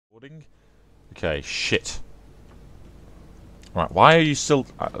Recording. Okay, shit. Right, why are you still,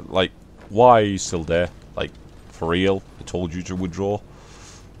 why are you still there? Like, for real? I told you to withdraw.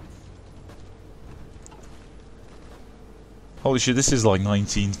 Holy shit, this is like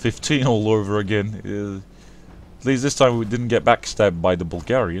 1915 all over again. At least this time we didn't get backstabbed by the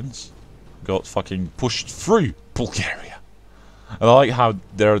Bulgarians. Got fucking pushed through Bulgaria. And I like how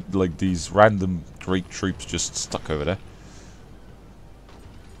there are like these random Greek troops just stuck over there.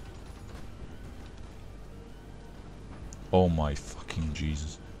 Oh my fucking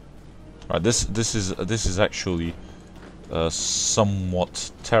Jesus! Right, this is actually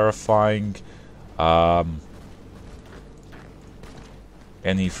somewhat terrifying.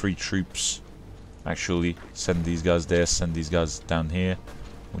 Any free troops? Actually, send these guys there. Send these guys down here.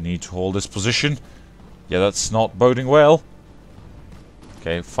 We need to hold this position. Yeah, that's not boding well.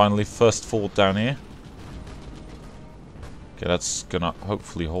 Okay, finally, first fort down here. Okay, that's gonna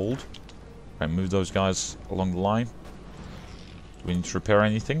hopefully hold. Right, move those guys along the line. Do we need to repair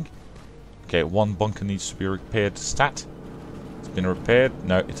anything? Okay, one bunker needs to be repaired. Stat. It's been repaired.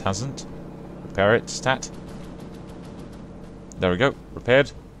 No, it hasn't. Repair it. Stat. There we go.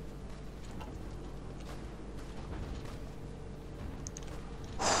 Repaired.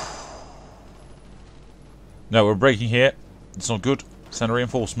 No, we're breaking here. It's not good. Send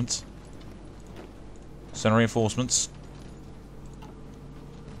reinforcements. Send reinforcements.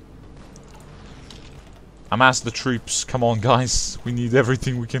 Amass the troops. Come on, guys. We need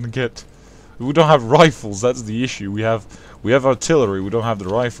everything we can get. We don't have rifles. That's the issue. We have artillery. We don't have the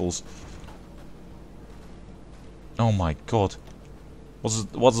rifles. Oh my god.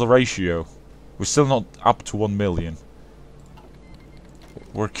 What's the ratio? We're still not up to 1 million.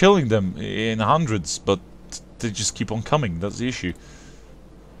 We're killing them in hundreds, but they just keep on coming. That's the issue.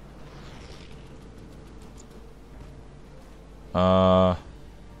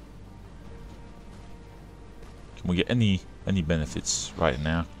 Can we get any benefits right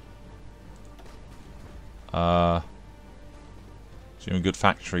now? Doing good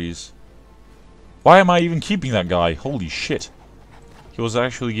factories. Why am I even keeping that guy? Holy shit. He was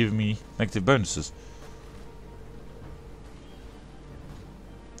actually giving me negative bonuses.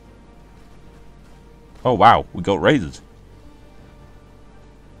 Oh wow, we got raided.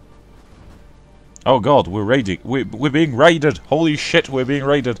 Oh god, we're raiding. We're being raided. Holy shit, we're being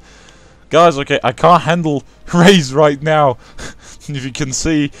raided. Guys, okay, I can't handle raids right now. If you can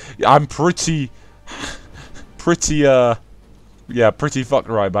see, I'm pretty fucked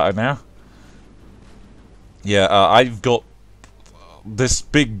right about it now. Yeah, I've got this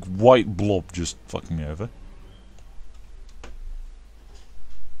big white blob just fucking me over.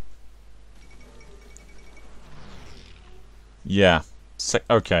 Yeah.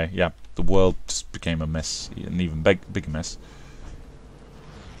 Okay, yeah. The world just became a mess. An even bigger mess.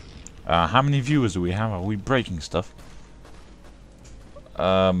 How many viewers do we have? Are we breaking stuff?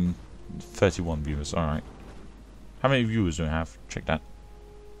 31 viewers, alright. How many viewers do we have? Check that.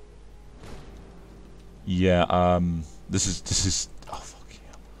 Yeah, this is oh fuck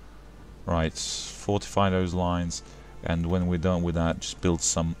yeah. Right, fortify those lines, and when we're done with that, just build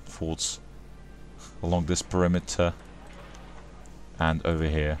some forts along this perimeter and over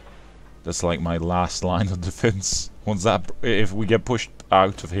here. That's like my last line of defense. Once that, if we get pushed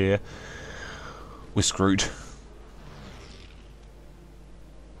out of here, we're screwed.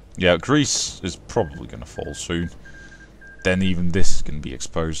 Yeah, Greece is probably gonna fall soon. Then even this can be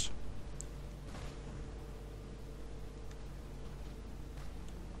exposed.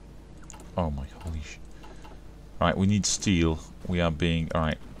 Oh my holy shit. Right, we need steel. We are being...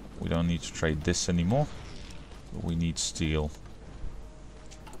 Alright, we don't need to trade this anymore. But we need steel.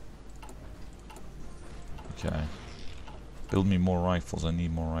 Okay. Build me more rifles. I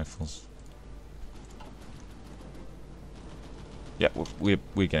need more rifles. Yeah,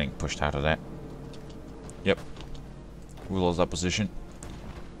 we're getting pushed out of that. Yep. We lost that position.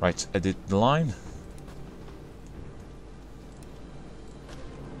 Right, edit the line.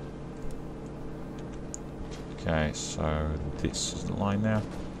 Okay, so this is the line now.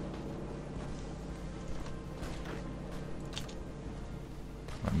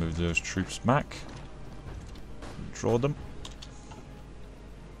 I move those troops back. Draw them.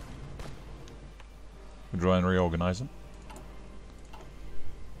 Withdraw and reorganize them.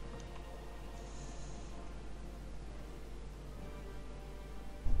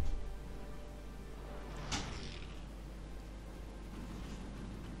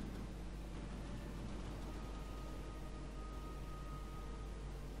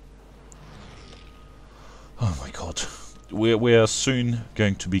 Oh my god. We are soon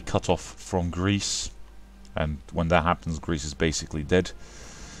going to be cut off from Greece. And when that happens, Greece is basically dead.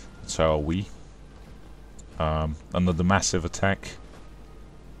 So are we. Another massive attack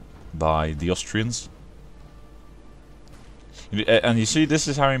by the Austrians. And you see, this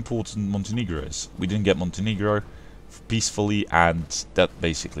is how important Montenegro is. We didn't get Montenegro peacefully, and that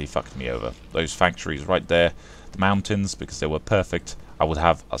basically fucked me over. Those factories right there, the mountains, because they were perfect, I would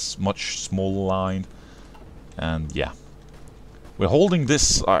have a much smaller line. And yeah. We're holding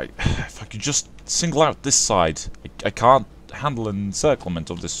this. If I could just single out this side. I can't handle an encirclement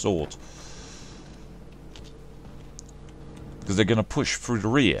of this sort. Because they're going to push through the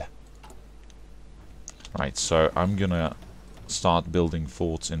rear. Right, so I'm going to start building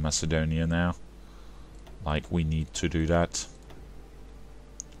forts in Macedonia now. Like, we need to do that.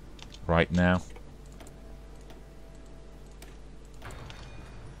 Right now.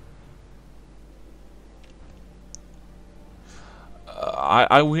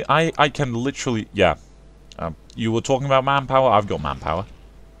 I can literally, yeah. You were talking about manpower. I've got manpower.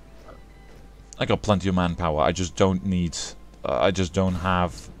 I got plenty of manpower. I just don't need. I just don't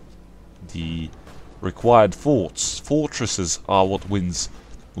have the required forts. Fortresses are what wins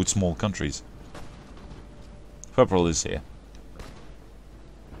with small countries. Purple is here.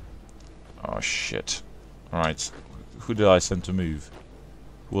 Oh shit! All right, who did I send to move?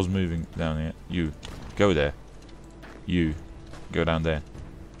 Who was moving down here? You, go there. You. Go down there.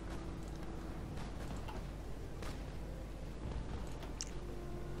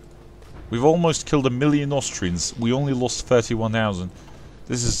 We've almost killed 1 million Austrians. We only lost 31,000.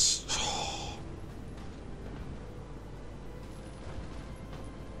 This is...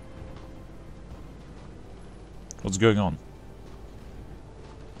 What's going on?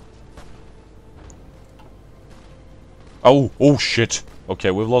 Oh shit.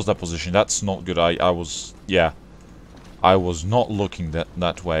 Okay, we've lost that position. That's not good. I was... Yeah. I was not looking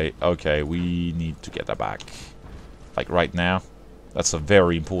that way. Okay, we need to get that back. Like right now. That's a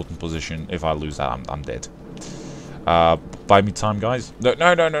very important position. If I lose that, I'm dead. Buy me time, guys.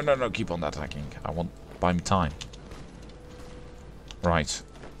 No. Keep on attacking. I want... Buy me time. Right.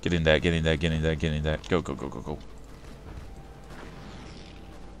 Get in there, get in there, get in there, get in there. Go.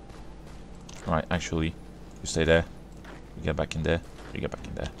 Right, actually. You stay there. You get back in there. You get back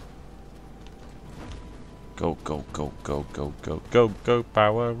in there. Go,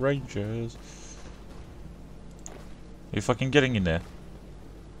 Power Rangers. You're fucking getting in there.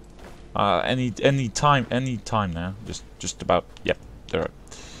 Any time now. Just about. Yep, there.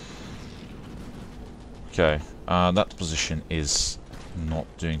 Okay, that position is not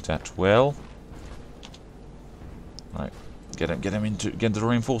doing that well. Right, get the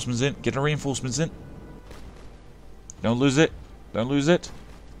reinforcements in. Get the reinforcements in. Don't lose it. Don't lose it.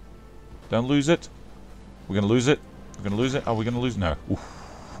 Don't lose it. We're gonna lose it. We're gonna lose it. Are we gonna lose? No.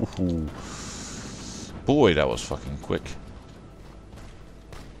 Ooh. Boy, that was fucking quick.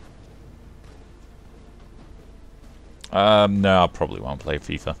 No, I probably won't play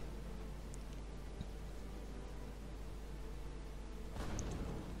FIFA.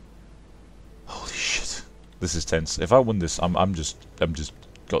 Holy shit. This is tense. If I win this, I'm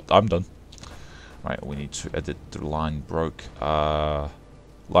done. Right, we need to edit the line broke.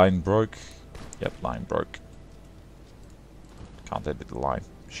 Line broke. Yep, line broke. Can't edit the line.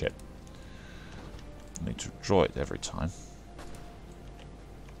 Shit. Need to draw it every time.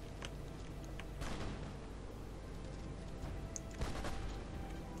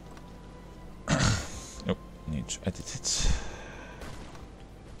 Nope, need to edit it.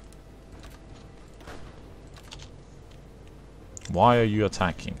 Why are you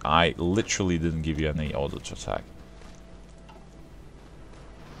attacking? I literally didn't give you any order to attack.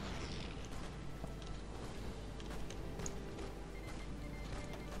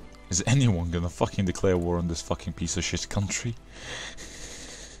 Is anyone gonna fucking declare war on this fucking piece of shit country?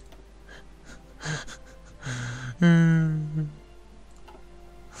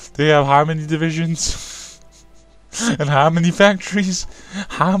 They have how many divisions? And how many factories?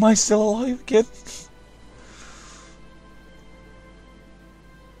 How am I still alive again?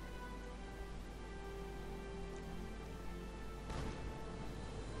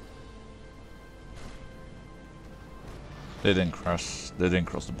 They didn't cross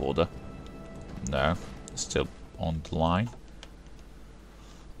the border. No, still on the line.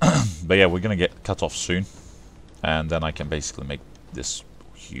 But yeah, we're gonna get cut off soon, and then I can basically make this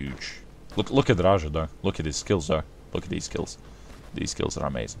huge. Look at Raja though. Look at his skills though. Look at these skills. These skills are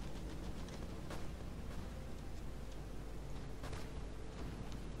amazing.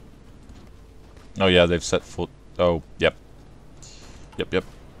 Oh yeah, they've set foot. Oh yep.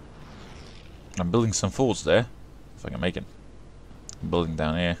 I'm building some forts there. If I can make it. I'm building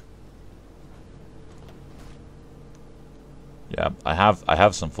down here. Yeah, I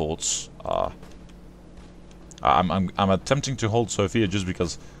have some thoughts. I'm attempting to hold Sofia just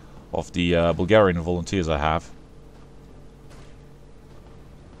because of the Bulgarian volunteers I have.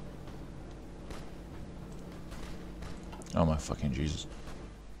 Oh my fucking Jesus!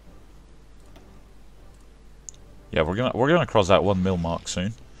 Yeah, we're gonna cross that 1 mil mark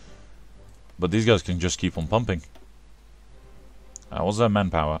soon. But these guys can just keep on pumping. What's that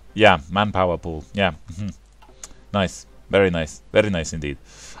manpower? Yeah, manpower pool. Yeah, nice, very nice indeed.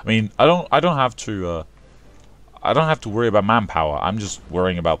 I mean, I don't have to. I don't have to worry about manpower. I'm just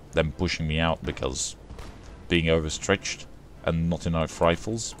worrying about them pushing me out because being overstretched and not enough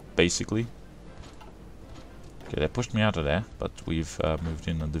rifles, basically. Okay, they pushed me out of there, but we've moved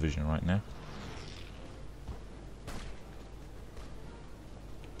in a division right now.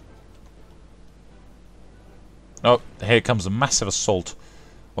 Oh, here comes a massive assault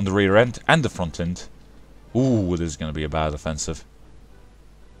on the rear end and the front end. Ooh, this is going to be a bad offensive.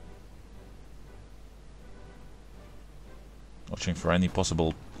 Watching for any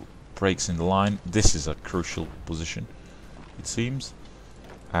possible breaks in the line. This is a crucial position, it seems.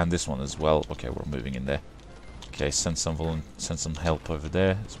 And this one as well. Okay, we're moving in there. Okay, send some help over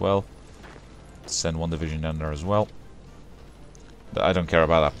there as well. Send one division down there as well. But I don't care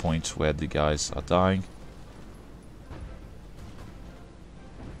about that point where the guys are dying.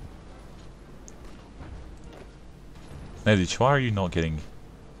 Medic, why are you not getting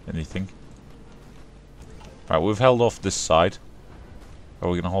anything? Right, we've held off this side. Are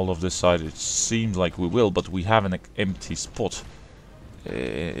we going to hold off this side? It seems like we will, but we have an empty spot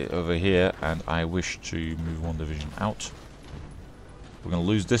over here, and I wish to move one division out. We're going to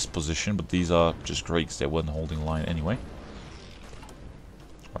lose this position, but these are just great because they weren't holding line anyway.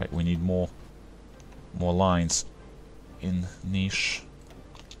 Right, we need more lines in niche.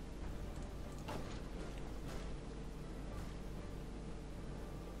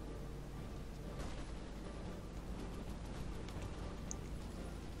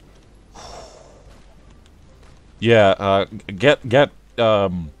 Yeah,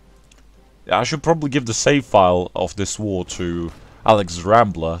 I should probably give the save file of this war to Alex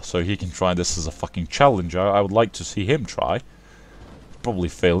Rambler so he can try this as a fucking challenge. I would like to see him try. Probably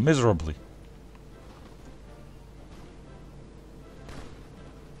fail miserably.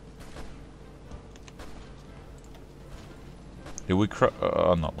 Did we cross?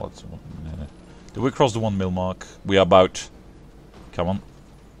 No, let's. Did we cross the 1 mil mark? We are about. Come on.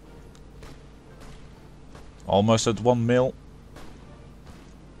 Almost at 1 mil.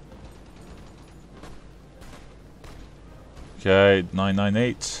 Okay,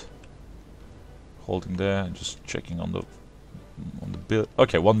 998. Holding there, just checking on the bill.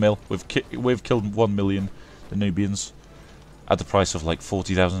 Okay, 1 mil. We've killed 1 million Danubians at the price of like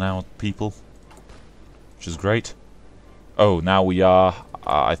 40,000 hour people, which is great. Oh, now we are.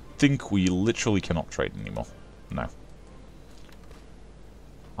 I think we literally cannot trade anymore. No,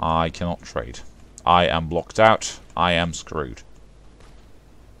 I cannot trade. I am blocked out. I am screwed.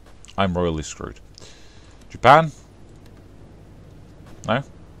 I'm royally screwed. Japan? No?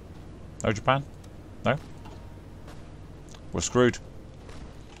 No Japan? No? We're screwed.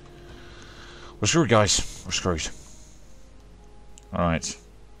 We're screwed, guys. We're screwed. Alright.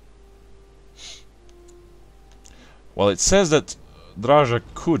 Well, it says that Draža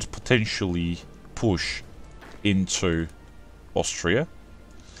could potentially push into Austria.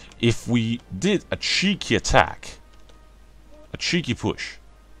 If we did a cheeky attack, a cheeky push,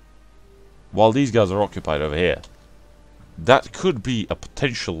 while these guys are occupied over here, that could be a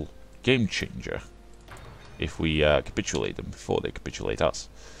potential game changer if we capitulate them before they capitulate us.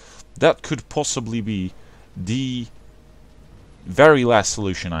 That could possibly be the very last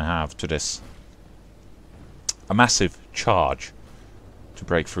solution I have to this. A massive charge to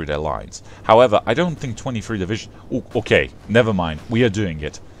break through their lines. However, I don't think 23 divisions... Okay, never mind. We are doing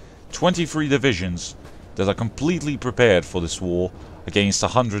it. 23 divisions that are completely prepared for this war against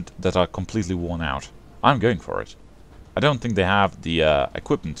 100 that are completely worn out. I'm going for it. I don't think they have the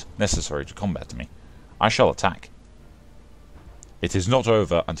equipment necessary to combat me. I shall attack. It is not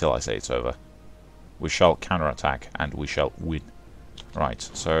over until I say it's over. We shall counterattack and we shall win. Right,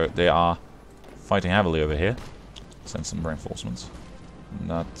 so they are fighting heavily over here. Send some reinforcements.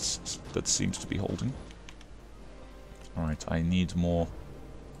 That seems to be holding. Alright, I need more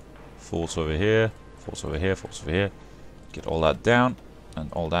force over here, force over here, force over here. Get all that down,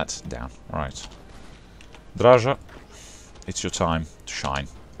 and all that down. Alright. Draža, it's your time to shine.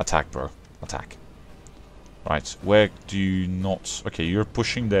 Attack, bro. Attack. Right, where do you not... Okay, you're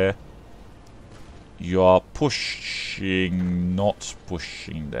pushing there. You are pushing... Not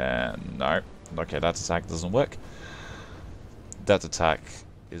pushing there. No. Okay, that attack doesn't work. that attack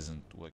isn't working.